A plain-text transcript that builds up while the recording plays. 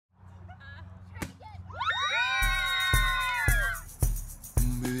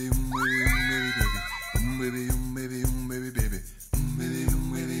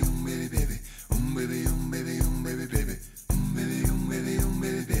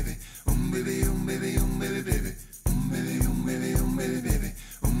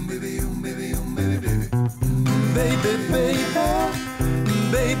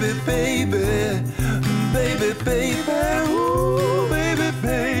baby, baby, baby, ooh, baby,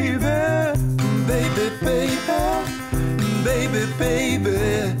 baby, baby, baby, baby, baby,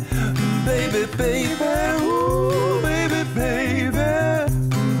 baby, baby, ooh, baby, baby,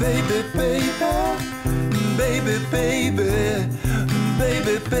 baby, baby, baby, baby,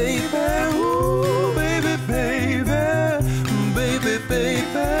 baby, baby, ooh, baby, baby, baby, baby,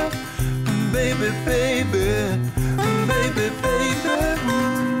 baby, baby, baby, baby,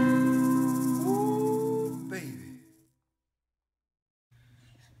 ooh, baby.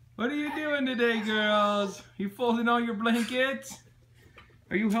 What are you doing today, girls? You folding all your blankets?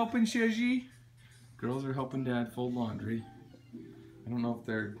 Are you helping Shizzy? Girls are helping Dad fold laundry. I don't know if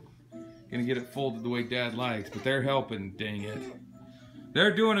they're gonna get it folded the way Dad likes, but they're helping, dang it.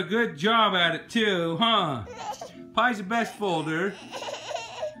 They're doing a good job at it too, huh? Pie's the best folder.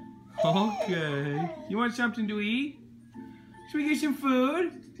 Okay. You want something to eat? Should we get some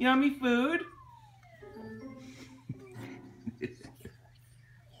food? Yummy food?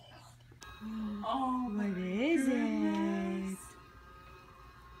 Oh, What is it?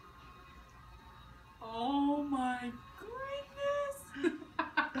 oh my goodness.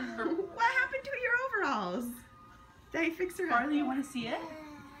 What happened to your overalls? Did I fix her Barley, you want to see it?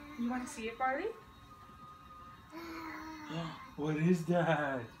 You want to see it, Barley? What is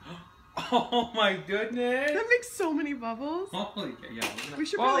that? Oh my goodness! That makes so many bubbles. Holy, yeah. We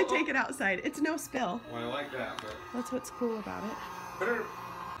should probably take it outside. It's no spill. Well, I like that, but That's what's cool about it. better.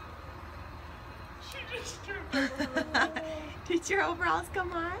 She just tripped. Did your overalls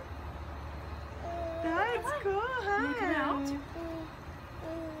come on? That's cool, huh? Can you come out?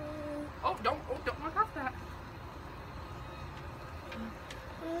 Oh, don't knock off that.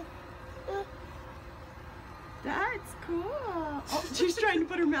 That's cool. Oh, she's trying to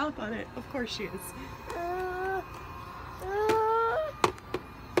put her mouth on it. Of course she is.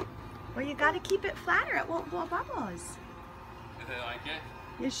 Well, you gotta keep it flat or it won't blow bubbles. Do they like it?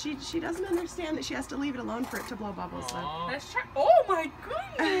 Yeah, she doesn't understand that she has to leave it alone for it to blow bubbles. So. Let's try. Oh my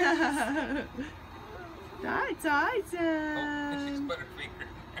goodness. That's Oh, she's awesome. put her finger in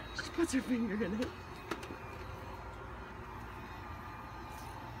there. She puts her finger in it.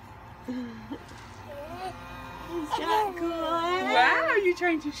 Is that cool? Wow, are you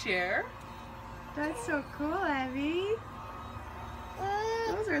trying to share? That's so cool, Abby.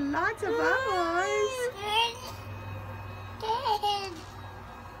 Those are lots of bubbles.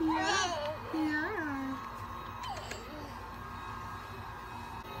 Yeah.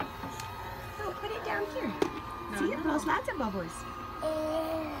 Oh, put it down here. See, it blows lots of bubbles.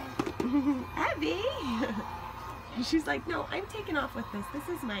 Abby! She's like, no, I'm taking off with this. This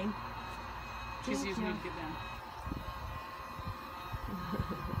is mine. She's using it to get down.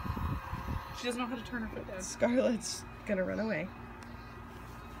 She doesn't know how to turn her foot down. Scarlett's gonna run away.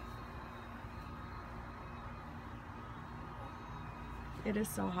 It is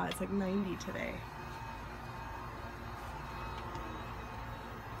so hot. It's like 90 today.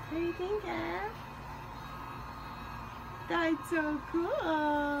 What do you think, Ab? That's so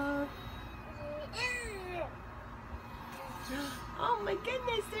cool. Oh my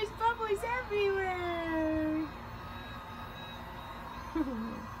goodness, there's bubbles everywhere.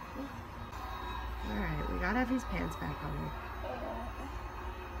 Alright, we gotta have his pants back on.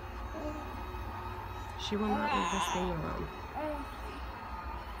 She will not leave this thing alone.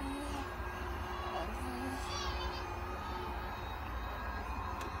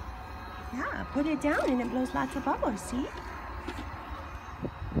 Yeah, put it down and it blows lots of bubbles, see?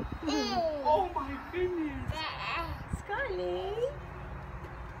 Oh my goodness. Scarlet!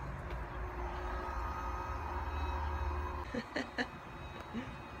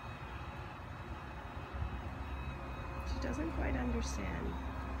 She doesn't quite understand.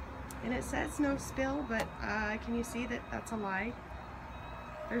 And it says no spill, but can you see that that's a lie?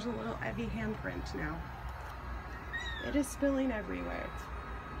 There's a little heavy handprint now. It is spilling everywhere.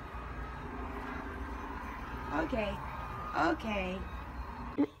 Okay, okay.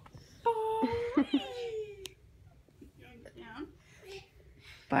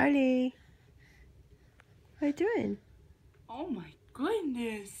 Barley, what are you doing? Oh my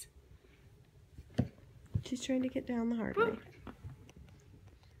goodness. She's trying to get down the hard way.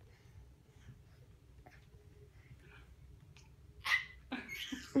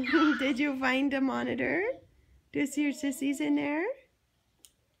 Did you find a monitor? Do you see your sissies in there?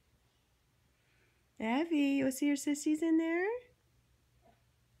 Abby, you see your sissies in there?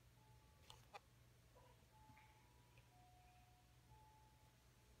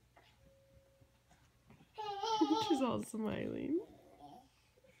 She's all smiling.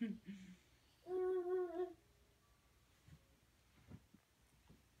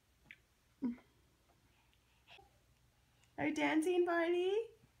 Are you dancing, Barney?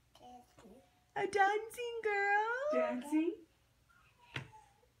 A dancing girl? Dancing?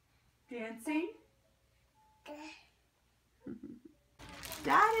 Dancing?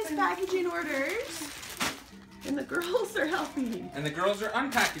 Dad is packaging orders. And the girls are helping. And the girls are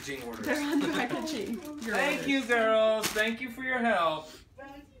unpackaging orders. They're unpackaging your Thank orders. you, girls. Thank you for your help.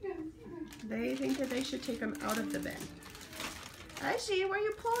 They think that they should take them out of the bin. Ezzy, where are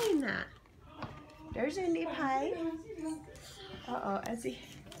you pulling that? There's Indy Pie. Uh-oh, Ezzy.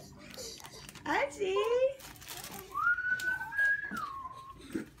 Ezzy!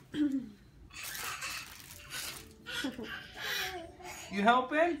 You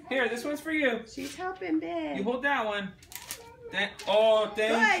helping? Here, this one's for you. She's helping big. You hold that one. Thank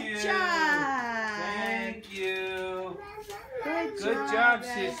you. Good job. Thank you. Good job,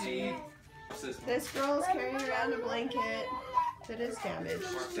 Ezzy. sissy. This girl's carrying around a blanket that is damaged.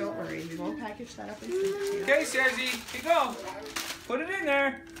 Don't worry, we won't package that up and send it to you. Okay, Sezzy, here you go. Put it in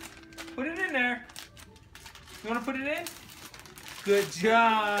there. Put it in there. You want to put it in? Good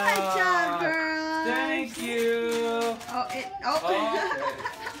job. Good job, girls. Thank you. Okay.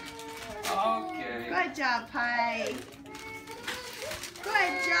 Good job, Pie.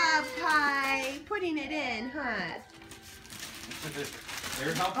 Good job, Pie. Putting it in, huh?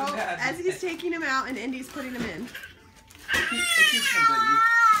 They're helping Dad. Ezzy's taking him out and Indy's putting him in. It keeps him busy.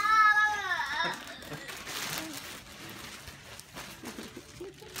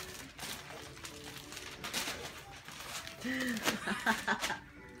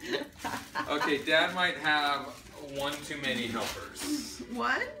 Okay, Dad might have one too many helpers.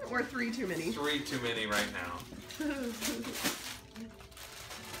 One or three too many? 3 too many right now.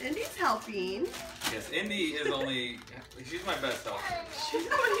 Indy's helping. Yes, Indy is only, she's my best helper. She's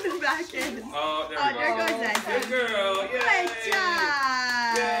putting him back in. Oh, there we there go. goes Ezzy. Good girl. Yay. Good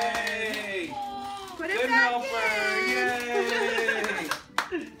job. Yay. Put it Good back helper. in.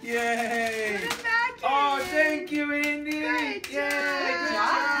 Yay. Yay. Put it back in. Oh, thank you, Indy. Good Yay. Good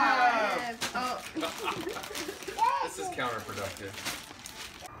job. job. Oh. This is counterproductive.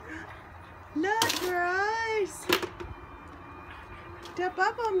 Look, girls. The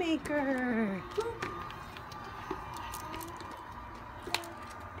bubble maker.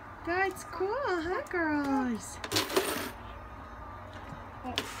 That's cool, huh, girls?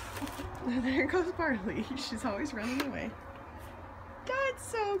 There goes Barley. She's always running away. That's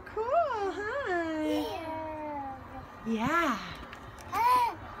so cool, huh? Yeah.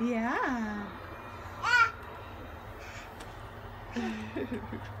 Yeah.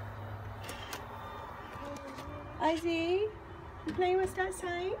 Ozzy, you playing with that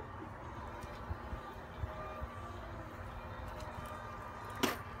sign?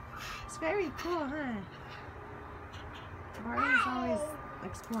 It's very cool, huh? Barney's always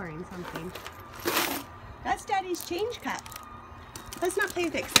exploring something. That's Daddy's change cup. Let's not play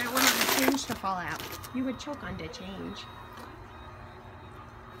with it because I don't want the change to fall out. You would choke on the change.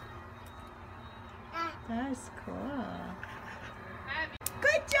 That's cool.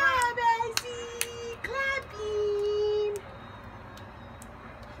 Good job, Ezzy! Clapping!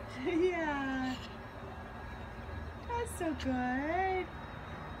 Yeah. That's so good.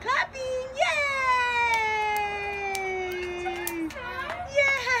 Clapping! Yay!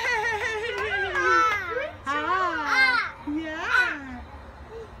 Yay! Yeah.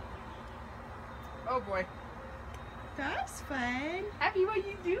 Oh boy. That's fun. Abby, what are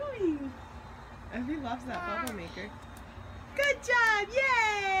you doing? Abby loves that bubble maker. Good job!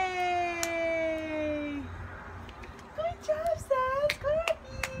 Yay! Good job, Saz!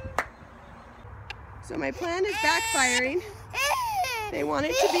 Clapping! So my plan is backfiring. They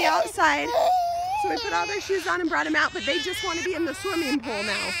wanted to be outside, so we put all their shoes on and brought them out, but they just want to be in the swimming pool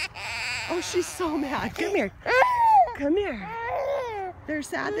now. Oh, she's so mad. Come here. Come here. They're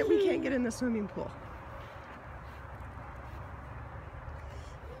sad that we can't get in the swimming pool.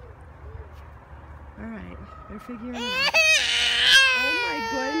 All right, they're figuring it out. Oh my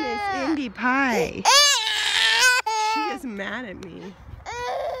goodness, Indy Pie. She is mad at me.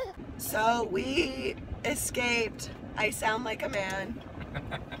 So we escaped. I sound like a man.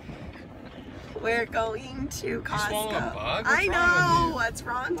 We're going to Costco. You swallowed a bug? I know. What's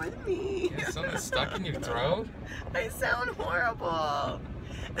wrong with me? Yeah, something stuck in your throat? I sound horrible.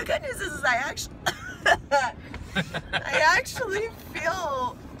 The good news is I actually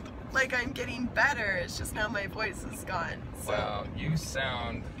feel like I'm getting better. It's just now my voice is gone. So. Wow, you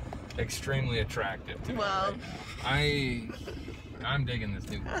sound extremely attractive to me. Well, I'm digging this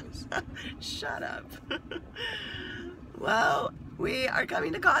new voice. Shut up. Well, we are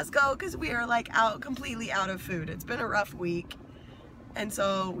coming to Costco because we are like completely out of food. It's been a rough week. And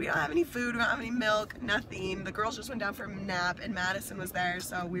so we don't have any food, we don't have any milk, nothing. The girls just went down for a nap and Madison was there,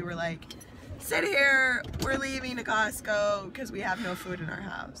 so we were like, sit here, we're leaving to Costco because we have no food in our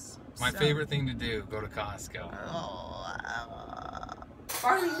house. My favorite thing to do, go to Costco.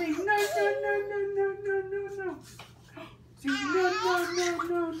 Barney saying no, no, no, no, no, no, no, no. See, no, no, no,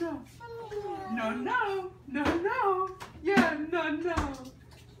 no, no. No, no, no, no. Yeah, no, no.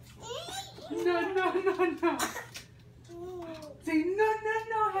 No, no, no, no. Say no, no,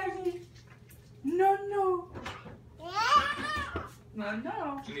 no, honey. No, no. No,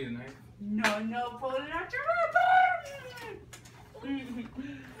 no. You need a knife? No, no, pull it out your mouth.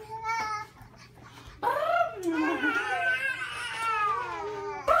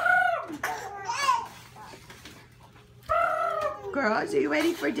 Girls, are you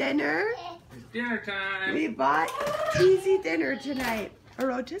ready for dinner? It's dinner time. We bought easy dinner tonight. A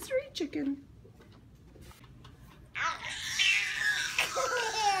rotisserie chicken.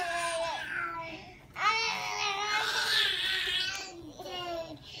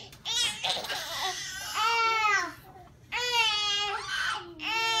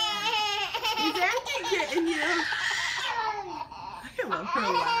 Is Auntie getting you? I love her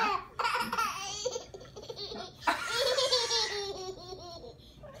laugh.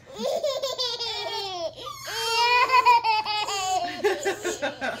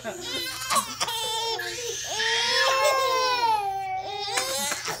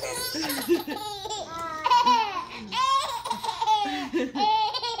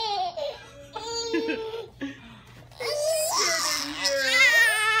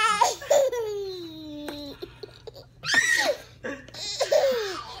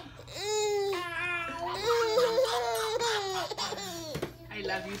 I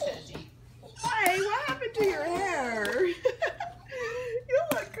love you, Sassy. Hey, what happened to your hair? You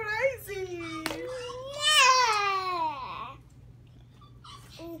look crazy.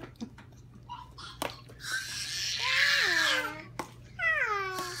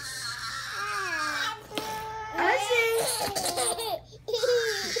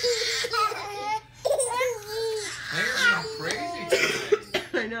 They're crazy today.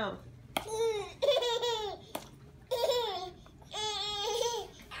 I know.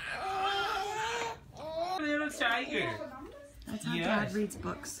 Little tiger. That's how Yes. Dad reads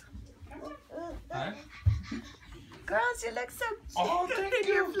books. Huh? Girls, you look so cute. Oh, thank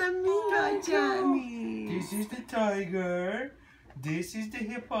Your you. flamingo, Johnny. This is the tiger. This is the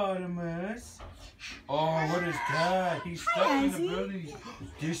hippopotamus. Oh, what is that? He's stuck in the Izzy. building.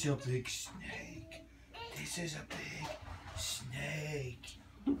 This is a big snake. This is a big snake.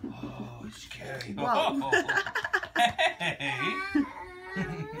 Oh, it's scary. Whoa. Hey.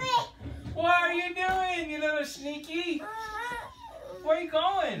 What are you doing, you little sneaky? Where are you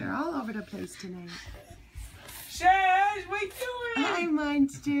going? They're all over the place tonight. Says, what you doing? Hi,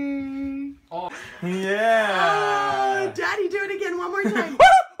 monster. Oh. Yeah. Oh, Daddy, do it again one more time.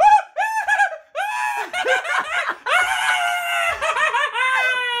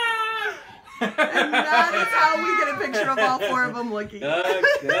 And that is how we get a picture of all four of them looking.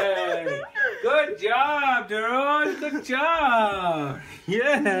 Okay. Good job, Daron. Good job.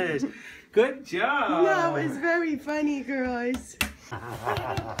 Yes. Good job. That was very funny, girls.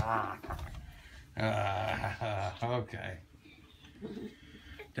 Okay.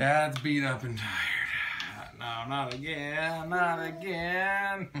 Dad's beat up and tired. No, not again. Not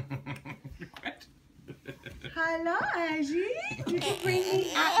again. Hello, Azzy. Did you bring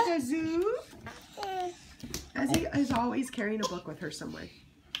me at the zoo? Azzy is always carrying a book with her somewhere.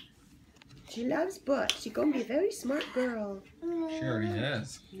 She loves books. She's gonna be a very smart girl. Sure he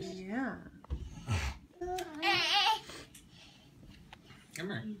is. Yeah. Come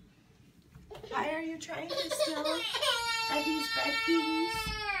here. Why are you trying to steal Abby's bed keys?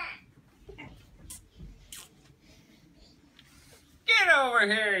 Get over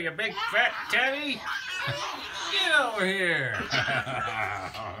here, you big fat teddy. Get over here.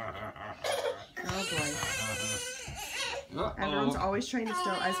 Oh boy. Uh-oh. Everyone's always trying to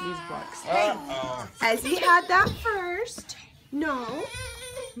steal Esme's books. Uh-oh. Ezzy had that first. No.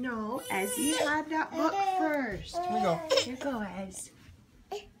 No, Ezzy had that book first. Here we go. Here you go, Ez.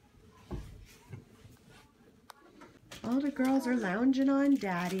 All the girls are lounging on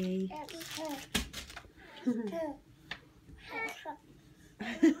Daddy.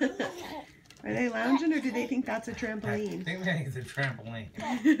 Are they lounging or do they think that's a I trampoline? think it's a trampoline.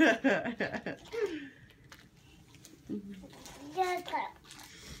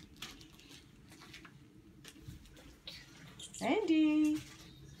 Andy.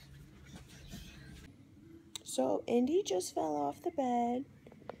 So Andy just fell off the bed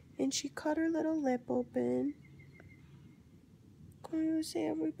and she cut her little lip open. You say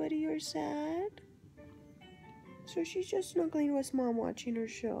everybody you're sad? So she's just snuggling with Mom watching her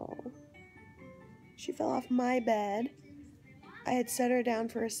show. She fell off my bed. I had set her down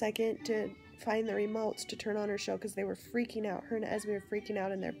for a second to find the remotes to turn on her show because they were freaking out. Her and Esme were freaking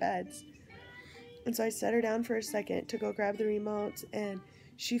out in their beds. And so I set her down for a second to go grab the remotes, and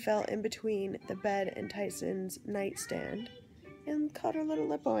she fell in between the bed and Tyson's nightstand and caught her little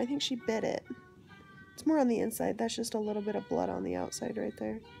lip bone. I think she bit it. It's more on the inside. That's just a little bit of blood on the outside right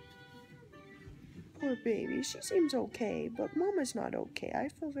there. Poor baby. She seems okay, but Mama's not okay. I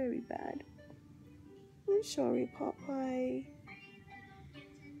feel very bad. I'm sorry, Popeye.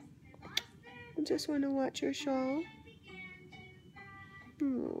 I just want to watch your show.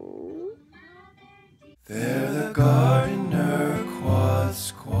 Aww. They're the